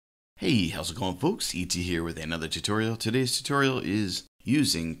Hey, how's it going, folks? E.T. here with another tutorial. Today's tutorial is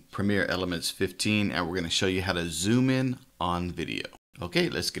using Premiere Elements 15, and we're going to show you how to zoom in on video. Okay,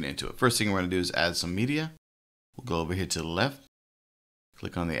 let's get into it. First thing we're going to do is add some media. We'll go over here to the left,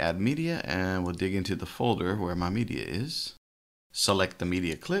 click on the Add Media, and we'll dig into the folder where my media is. Select the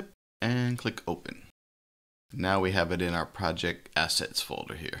media clip and click Open. Now we have it in our Project Assets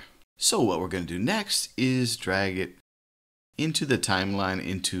folder here. So what we're going to do next is drag it into the timeline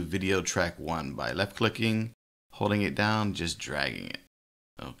into video track 1 by left clicking, holding it down, just dragging it.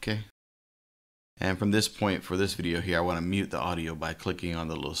 Okay. And from this point for this video here, I want to mute the audio by clicking on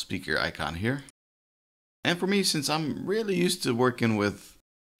the little speaker icon here. And for me, since I'm really used to working with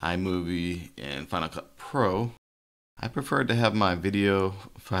iMovie and Final Cut Pro, I prefer to have my video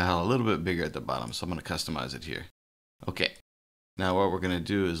file a little bit bigger at the bottom. So I'm going to customize it here. Okay. Now what we're going to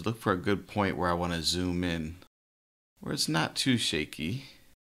do is look for a good point where I want to zoom in, where it's not too shaky.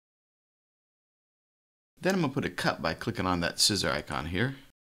 Then I'm going to put a cut by clicking on that scissor icon here.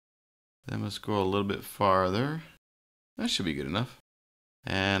 Then I'm going to scroll a little bit farther. That should be good enough.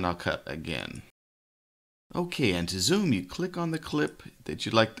 And I'll cut again. Okay, and to zoom, you click on the clip that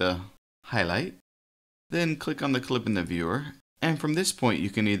you'd like to highlight. Then click on the clip in the viewer. And from this point, you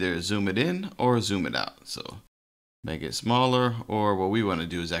can either zoom it in or zoom it out. So make it smaller, or what we want to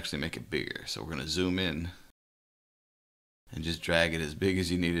do is actually make it bigger. So we're going to zoom in and just drag it as big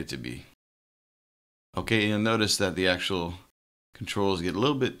as you need it to be. Okay, you'll notice that the actual controls get a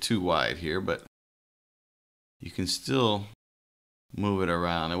little bit too wide here, but you can still move it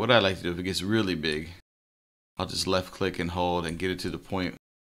around. And what I like to do, if it gets really big, I'll just left click and hold and get it to the point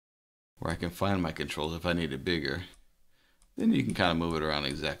where I can find my controls if I need it bigger. Then you can kind of move it around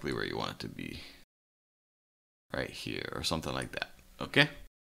exactly where you want it to be. Right here or something like that. Okay?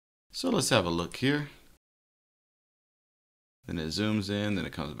 So let's have a look here. Then it zooms in, then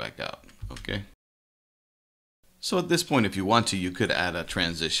it comes back out. Okay. So at this point, if you want to, you could add a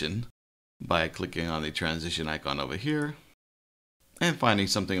transition by clicking on the transition icon over here and finding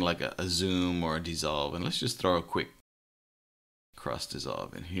something like a zoom or a dissolve. And let's just throw a quick cross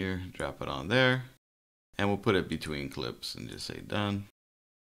dissolve in here, drop it on there, and we'll put it between clips and just say done.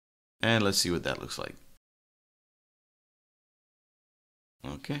 And let's see what that looks like.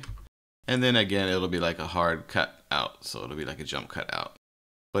 Okay. And then again, it'll be like a hard cut out. So it'll be like a jump cut out.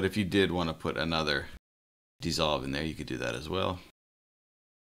 But if you did want to put another dissolve in there, you could do that as well.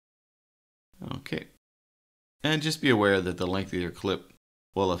 Okay. And just be aware that the length of your clip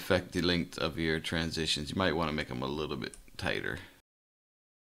will affect the length of your transitions. You might want to make them a little bit tighter,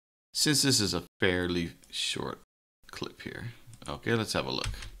 since this is a fairly short clip here. Okay, let's have a look.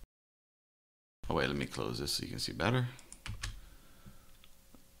 Oh wait, let me close this so you can see better.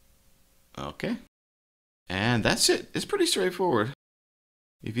 Okay, and that's it. It's pretty straightforward.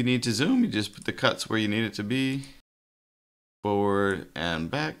 If you need to zoom, you just put the cuts where you need it to be, forward and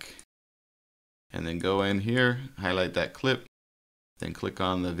back, and then go in here, highlight that clip, then click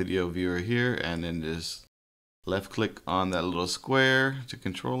on the video viewer here, and then just left click on that little square to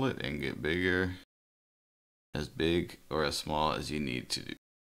control it and get bigger, as big or as small as you need to do.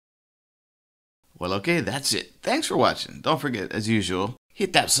 Well, okay, that's it. Thanks for watching. Don't forget, as usual,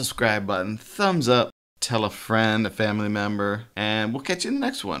 hit that subscribe button, thumbs up, tell a friend, a family member, and we'll catch you in the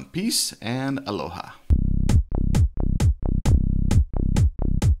next one. Peace and aloha.